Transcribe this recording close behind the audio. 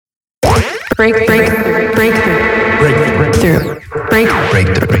Breakthrough.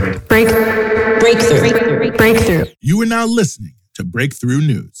 You are now listening to Breakthrough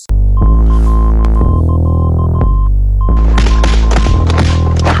News.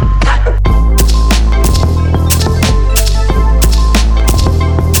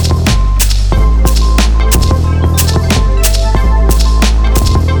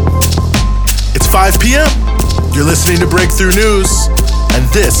 It's 5 p.m. You're listening to Breakthrough News, and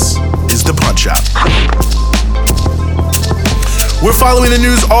this is The Punch-Out. We're following the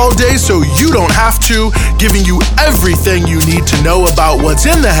news all day so you don't have to, giving you everything you need to know about what's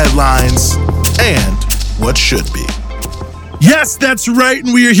in the headlines and what should be. Yes, that's right,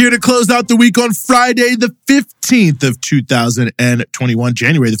 and we are here to close out the week on Friday, the 15th of 2021,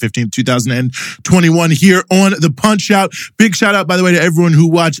 January the 15th, 2021, here on The Punch-Out. Big shout-out, by the way, to everyone who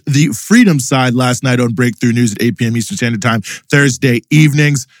watched the Freedom Side last night on Breakthrough News at 8 p.m. Eastern Standard Time, Thursday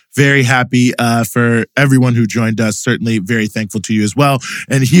evenings. Very happy for everyone who joined us. Certainly very thankful to you as well.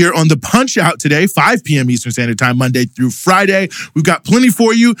 And here on The Punch-Out today, 5 p.m. Eastern Standard Time, Monday through Friday, we've got plenty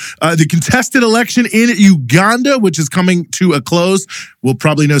for you. The contested election in Uganda, which is coming to a close. We'll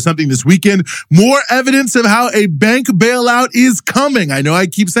probably know something this weekend. More evidence of how a bank bailout is coming. I know I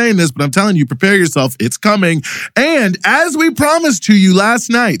keep saying this, but I'm telling you, prepare yourself. It's coming. And as we promised to you last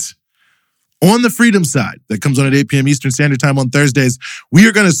night, on the Freedom Side, that comes on at 8 p.m. Eastern Standard Time on Thursdays, we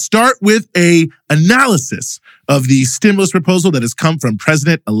are going to start with a analysis of the stimulus proposal that has come from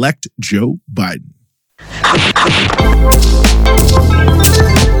President-elect Joe Biden.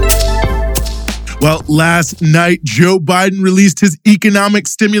 Well, last night, Joe Biden released his economic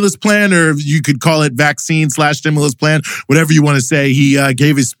stimulus plan, or you could call it vaccine/stimulus plan, whatever you want to say. He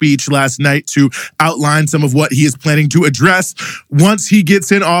gave his speech last night to outline some of what he is planning to address once he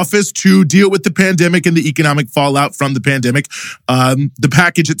gets in office to deal with the pandemic and the economic fallout from the pandemic. The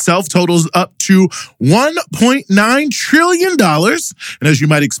package itself totals up to $1.9 trillion. And as you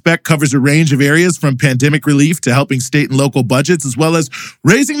might expect, covers a range of areas from pandemic relief to helping state and local budgets, as well as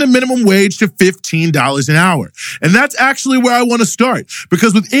raising the minimum wage to $15 an hour. And that's actually where I want to start,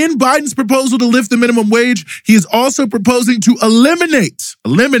 because within Biden's proposal to lift the minimum wage, he is also proposing to eliminate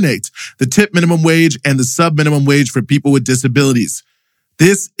the tip minimum wage and the sub minimum wage for people with disabilities.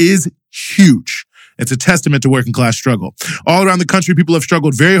 This is huge. It's a testament to working class struggle. All around the country, people have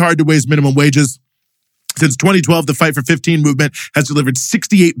struggled very hard to raise minimum wages. Since 2012, the Fight for 15 movement has delivered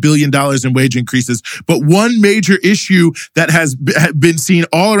 $68 billion in wage increases. But one major issue that has been seen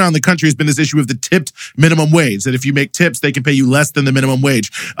all around the country has been this issue of the tipped minimum wage, that if you make tips, they can pay you less than the minimum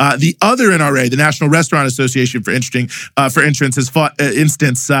wage. The other NRA, the National Restaurant Association, for instance, has fought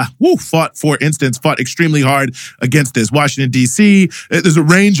extremely hard against this. Washington, D.C., there's a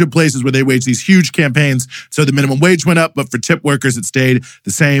range of places where they wage these huge campaigns. So the minimum wage went up, but for tip workers, it stayed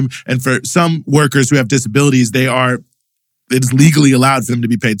the same. And for some workers who have disabilities, it is legally allowed for them to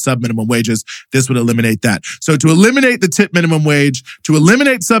be paid sub-minimum wages. This would eliminate that. So to eliminate the tip minimum wage, to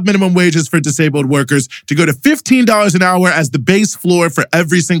eliminate sub-minimum wages for disabled workers, to go to $15 an hour as the base floor for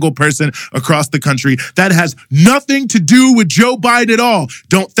every single person across the country, that has nothing to do with Joe Biden at all.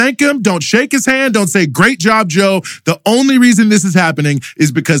 Don't thank him. Don't shake his hand. Don't say, great job, Joe. The only reason this is happening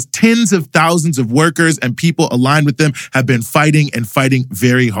is because tens of thousands of workers and people aligned with them have been fighting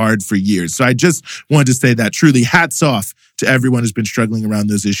very hard for years. So I just wanted to say that truly hats off to everyone who's been struggling around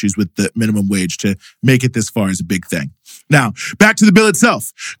those issues with the minimum wage to make it this far is a big thing. Now, back to the bill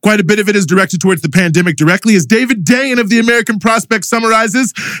itself. Quite a bit of it is directed towards the pandemic directly. As David Dayen of the American Prospect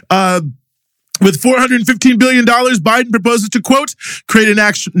summarizes, with $415 billion, Biden proposes to, quote, create a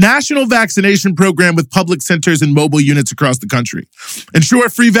national vaccination program with public centers and mobile units across the country. Ensure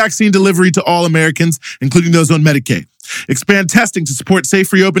free vaccine delivery to all Americans, including those on Medicaid. Expand testing to support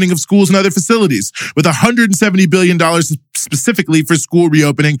safe reopening of schools and other facilities with $170 billion specifically for school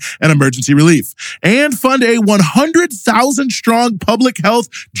reopening and emergency relief. And fund a 100,000-strong public health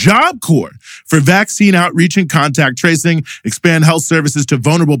job corps for vaccine outreach and contact tracing. Expand health services to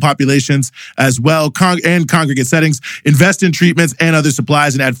vulnerable populations as well, and congregate settings. Invest in treatments and other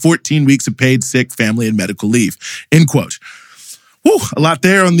supplies and add 14 weeks of paid sick, family, and medical leave. End quote. Whew, a lot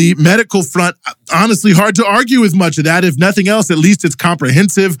there on the medical front. Honestly, hard to argue with much of that. If nothing else, at least it's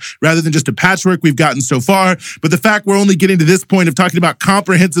comprehensive rather than just a patchwork we've gotten so far. But the fact we're only getting to this point of talking about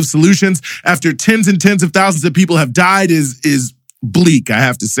comprehensive solutions after tens and tens of thousands of people have died is bleak, I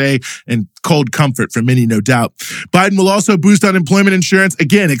have to say, and cold comfort for many, no doubt. Biden will also boost unemployment insurance,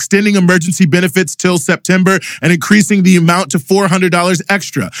 again, extending emergency benefits till September and increasing the amount to $400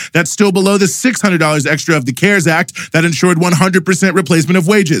 extra. That's still below the $600 extra of the CARES Act that ensured 100% replacement of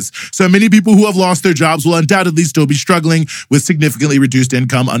wages. So many people who have lost their jobs will undoubtedly still be struggling with significantly reduced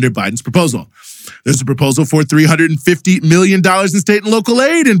income under Biden's proposal. There's a proposal for $350 million in state and local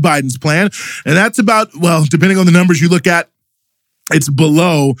aid in Biden's plan, and that's about, well, depending on the numbers you look at, it's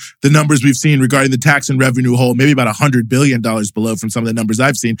below the numbers we've seen regarding the tax and revenue hole, maybe about $100 billion below from some of the numbers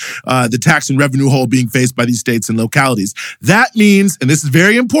I've seen, the tax and revenue hole being faced by these states and localities. That means, and this is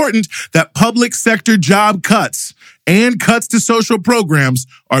very important, that public sector job cuts and cuts to social programs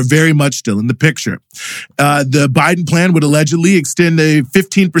are very much still in the picture. The Biden plan would allegedly extend a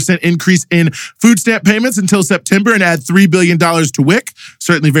 15% increase in food stamp payments until September and add $3 billion to WIC.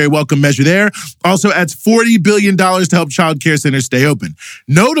 Certainly very welcome measure there. Also adds $40 billion to help child care centers stay open.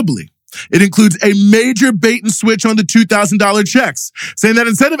 Notably, it includes a major bait and switch on the $2,000 checks, saying that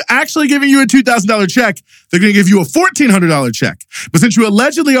instead of actually giving you a $2,000 check, they're going to give you a $1,400 check. But since you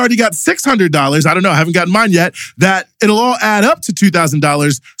allegedly already got $600, I don't know, I haven't gotten mine yet, that it'll all add up to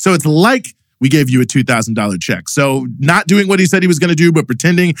 $2,000. So it's like we gave you a $2,000 check. So not doing what he said he was going to do, but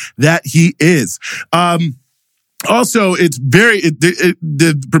pretending that he is. Also,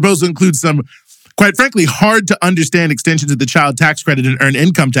 the proposal includes some, quite frankly, hard to understand extensions of the child tax credit and earned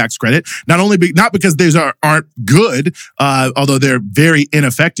income tax credit. Not because those aren't good, although they're very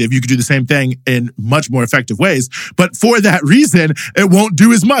ineffective. You could do the same thing in much more effective ways. But for that reason, it won't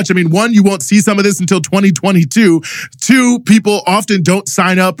do as much. I mean, one, you won't see some of this until 2022. Two, people often don't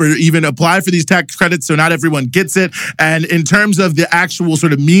sign up or even apply for these tax credits, so not everyone gets it. And in terms of the actual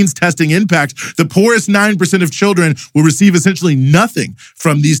sort of means testing impact, the poorest 9% of children will receive essentially nothing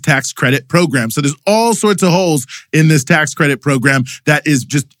from these tax credit programs. So there's all sorts of holes in this tax credit program that is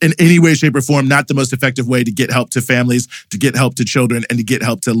just in any way, shape, or form not the most effective way to get help to families, to get help to children, and to get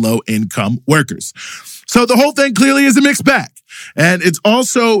help to low-income workers. So the whole thing clearly is a mixed bag. And it's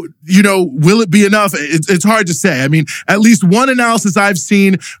also, will it be enough? It's hard to say. I mean, at least one analysis I've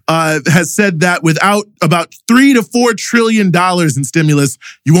seen has said that without about $3 to $4 trillion in stimulus,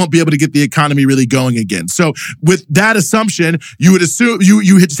 you won't be able to get the economy really going again. So with that assumption, you would assume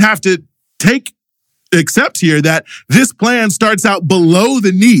you just have to accept here that this plan starts out below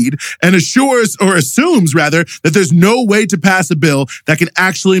the need and assumes rather that there's no way to pass a bill that can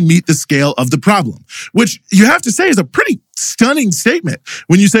actually meet the scale of the problem, which you have to say is a pretty stunning statement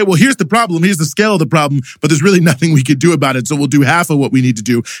when you say, well, here's the problem, here's the scale of the problem, but there's really nothing we could do about it, so we'll do half of what we need to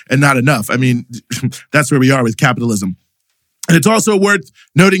do and not enough. I mean, that's where we are with capitalism. And it's also worth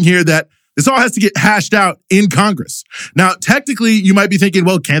noting here that this all has to get hashed out in Congress. Now, technically, you might be thinking,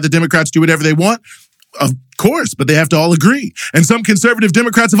 well, can't the Democrats do whatever they want? Of course, but they have to all agree. And some conservative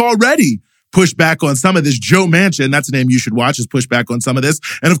Democrats have already pushed back on some of this. Joe Manchin, that's a name you should watch, has pushed back on some of this.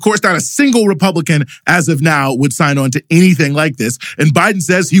 And of course, not a single Republican as of now would sign on to anything like this. And Biden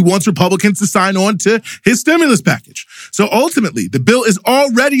says he wants Republicans to sign on to his stimulus package. So ultimately, the bill is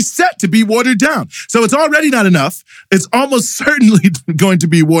already set to be watered down. So it's already not enough. It's almost certainly going to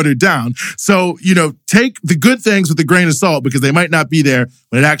be watered down. So, take the good things with a grain of salt because they might not be there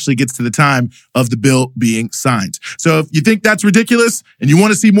when it actually gets to the time of the bill being signed. So if you think that's ridiculous and you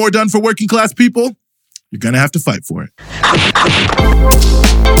want to see more done for working class people, you're going to have to fight for it.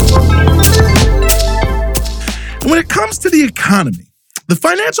 And when it comes to the economy, the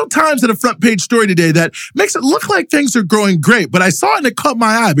Financial Times had a front page story today that makes it look like things are growing great, but I saw it and it caught my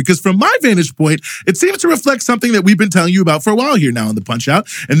eye because from my vantage point, it seems to reflect something that we've been telling you about for a while here now on the Punch Out,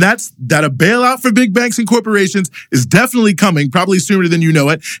 and that's that a bailout for big banks and corporations is definitely coming, probably sooner than you know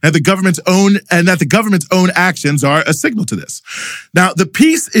it, and that the government's own actions are a signal to this. Now, the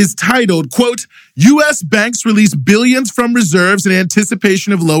piece is titled, quote, U.S. banks release billions from reserves in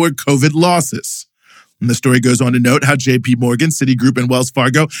anticipation of lower COVID losses. And the story goes on to note how J.P. Morgan, Citigroup, and Wells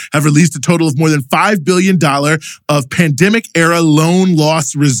Fargo have released a total of more than $5 billion of pandemic-era loan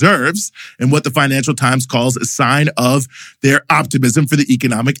loss reserves in what the Financial Times calls a sign of their optimism for the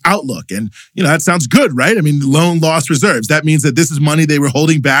economic outlook. And, that sounds good, right? I mean, loan loss reserves. That means that this is money they were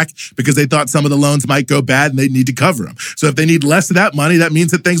holding back because they thought some of the loans might go bad and they need to cover them. So if they need less of that money, that means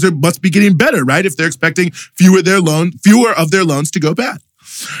that things must be getting better, right? If they're expecting fewer of their loans to go bad.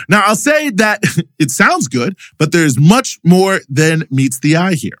 Now, I'll say that it sounds good, but there's much more than meets the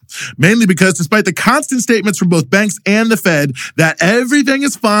eye here. Mainly because despite the constant statements from both banks and the Fed that everything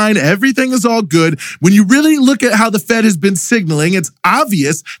is fine, everything is all good, when you really look at how the Fed has been signaling, it's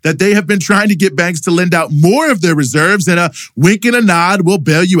obvious that they have been trying to get banks to lend out more of their reserves in a wink and a nod, we'll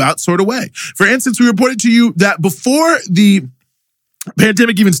bail you out sort of way. For instance, we reported to you that before the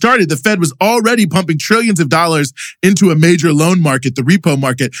pandemic even started, the Fed was already pumping trillions of dollars into a major loan market, the repo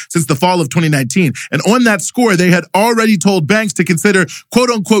market, since the fall of 2019. And on that score, they had already told banks to consider quote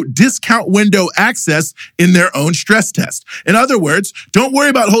unquote discount window access in their own stress test. In other words, don't worry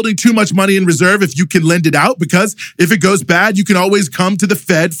about holding too much money in reserve if you can lend it out, because if it goes bad, you can always come to the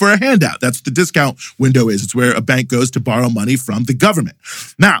Fed for a handout. That's what the discount window is. It's where a bank goes to borrow money from the government.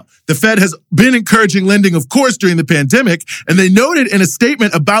 Now, the Fed has been encouraging lending, of course, during the pandemic, and they noted in a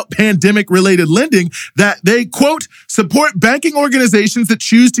statement about pandemic-related lending that they, quote, support banking organizations that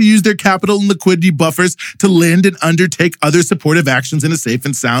choose to use their capital and liquidity buffers to lend and undertake other supportive actions in a safe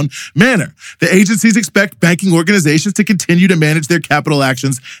and sound manner. The agencies expect banking organizations to continue to manage their capital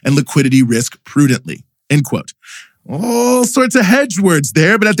actions and liquidity risk prudently, end quote. All sorts of hedge words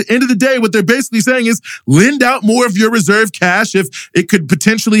there, but at the end of the day, what they're basically saying is lend out more of your reserve cash if it could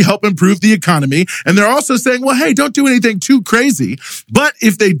potentially help improve the economy. And they're also saying, well, hey, don't do anything too crazy. But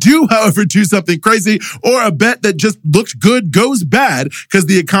if they do, however, do something crazy, or a bet that just looks good goes bad because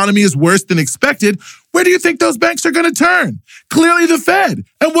the economy is worse than expected, where do you think those banks are going to turn? Clearly the Fed.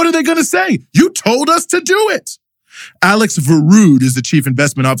 And what are they going to say? You told us to do it. Alex Verwoerd is the chief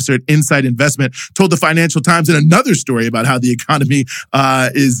investment officer at Insight Investment, told the Financial Times in another story about how the economy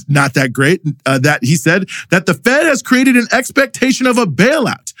is not that great, that he said that the Fed has created an expectation of a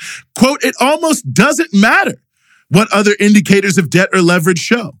bailout. Quote, it almost doesn't matter what other indicators of debt or leverage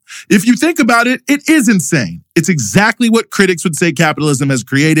show. If you think about it, it is insane. It's exactly what critics would say capitalism has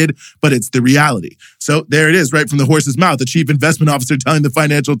created, but it's the reality. So there it is, right from the horse's mouth, the chief investment officer telling the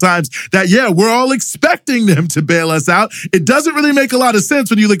Financial Times that, yeah, we're all expecting them to bail us out. It doesn't really make a lot of sense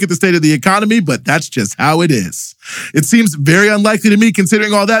when you look at the state of the economy, but that's just how it is. It seems very unlikely to me,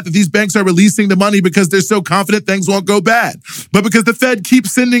 considering all that these banks are releasing the money because they're so confident things won't go bad, but because the Fed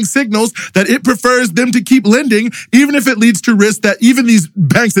keeps sending signals that it prefers them to keep lending, even if it leads to risk that even these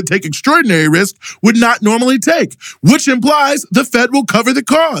banks that take extraordinary risk would not normally take, which implies the Fed will cover the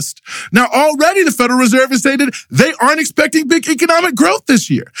cost. Now, already the Federal Reserve has stated they aren't expecting big economic growth this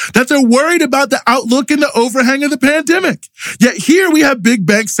year, that they're worried about the outlook and the overhang of the pandemic. Yet here we have big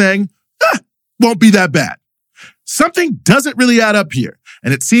banks saying, won't be that bad. Something doesn't really add up here,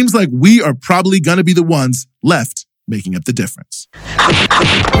 and it seems like we are probably going to be the ones left making up the difference.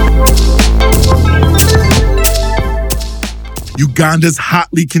 Uganda's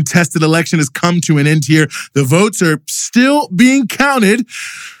hotly contested election has come to an end here. The votes are still being counted.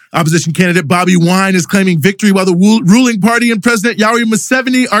 Opposition candidate Bobi Wine is claiming victory, while the ruling party and President Yoweri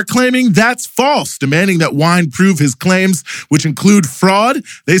Museveni are claiming that's false, demanding that Wine prove his claims, which include fraud.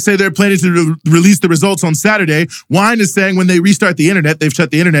 They say they're planning to release the results on Saturday. Wine is saying when they restart the internet, they've shut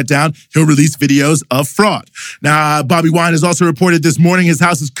the internet down, he'll release videos of fraud. Now, Bobi Wine has also reported this morning his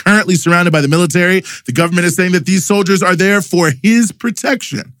house is currently surrounded by the military. The government is saying that these soldiers are there for his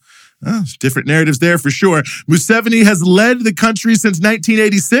protection. Different narratives there for sure. Museveni has led the country since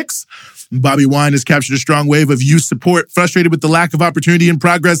 1986. Bobi Wine has captured a strong wave of youth support, frustrated with the lack of opportunity and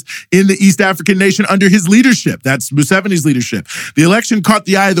progress in the East African nation under his leadership. That's Museveni's leadership. The election caught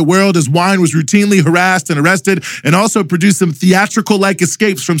the eye of the world as Wine was routinely harassed and arrested, and also produced some theatrical-like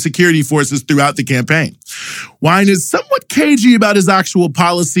escapes from security forces throughout the campaign. Wine is somewhat cagey about his actual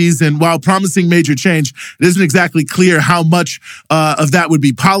policies, and while promising major change, it isn't exactly clear how much of that would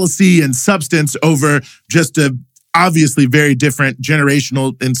be policy and substance over just a obviously very different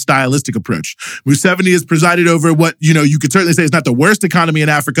generational and stylistic approach. Museveni has presided over what, you could certainly say is not the worst economy in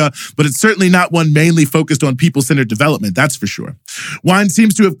Africa, but it's certainly not one mainly focused on people-centered development, that's for sure. Wine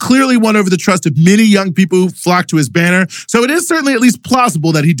seems to have clearly won over the trust of many young people who flocked to his banner, so it is certainly at least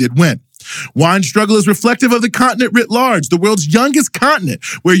plausible that he did win. Wine's struggle is reflective of the continent writ large, the world's youngest continent,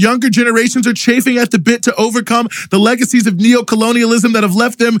 where younger generations are chafing at the bit to overcome the legacies of neocolonialism that have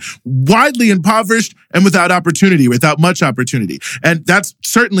left them widely impoverished and without much opportunity. And that's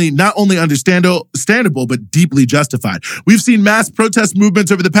certainly not only understandable, but deeply justified. We've seen mass protest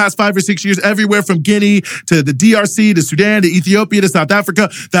movements over the past 5 or 6 years everywhere from Guinea to the DRC to Sudan to Ethiopia to South Africa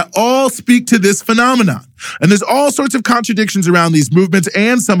that all speak to this phenomenon. And there's all sorts of contradictions around these movements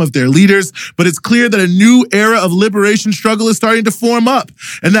and some of their leaders, but it's clear that a new era of liberation struggle is starting to form up,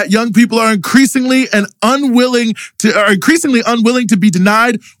 and that young people are increasingly unwilling to be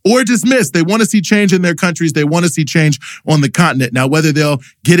denied or dismissed. They want to see change in their countries. They want to see change on the continent. Now, whether they'll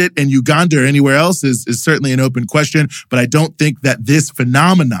get it in Uganda or anywhere else is certainly an open question, but I don't think that this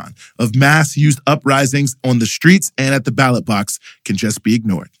phenomenon of mass youth uprisings on the streets and at the ballot box can just be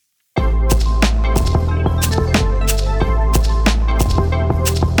ignored.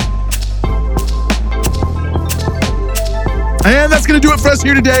 And that's that's going to do it for us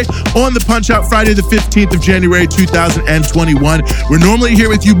here today on the Punch Out, Friday the 15th of January 2021. We're normally here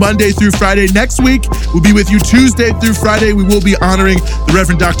with you Monday through Friday. Next week, we'll be with you Tuesday through Friday. We will be honoring the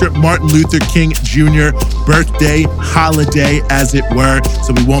Reverend Dr. Martin Luther King Jr. birthday holiday, as it were.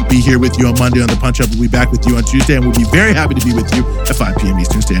 So we won't be here with you on Monday on the Punch Out. We'll be back with you on Tuesday, and we'll be very happy to be with you at 5 p.m.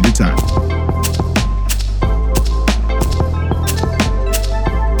 Eastern Standard Time.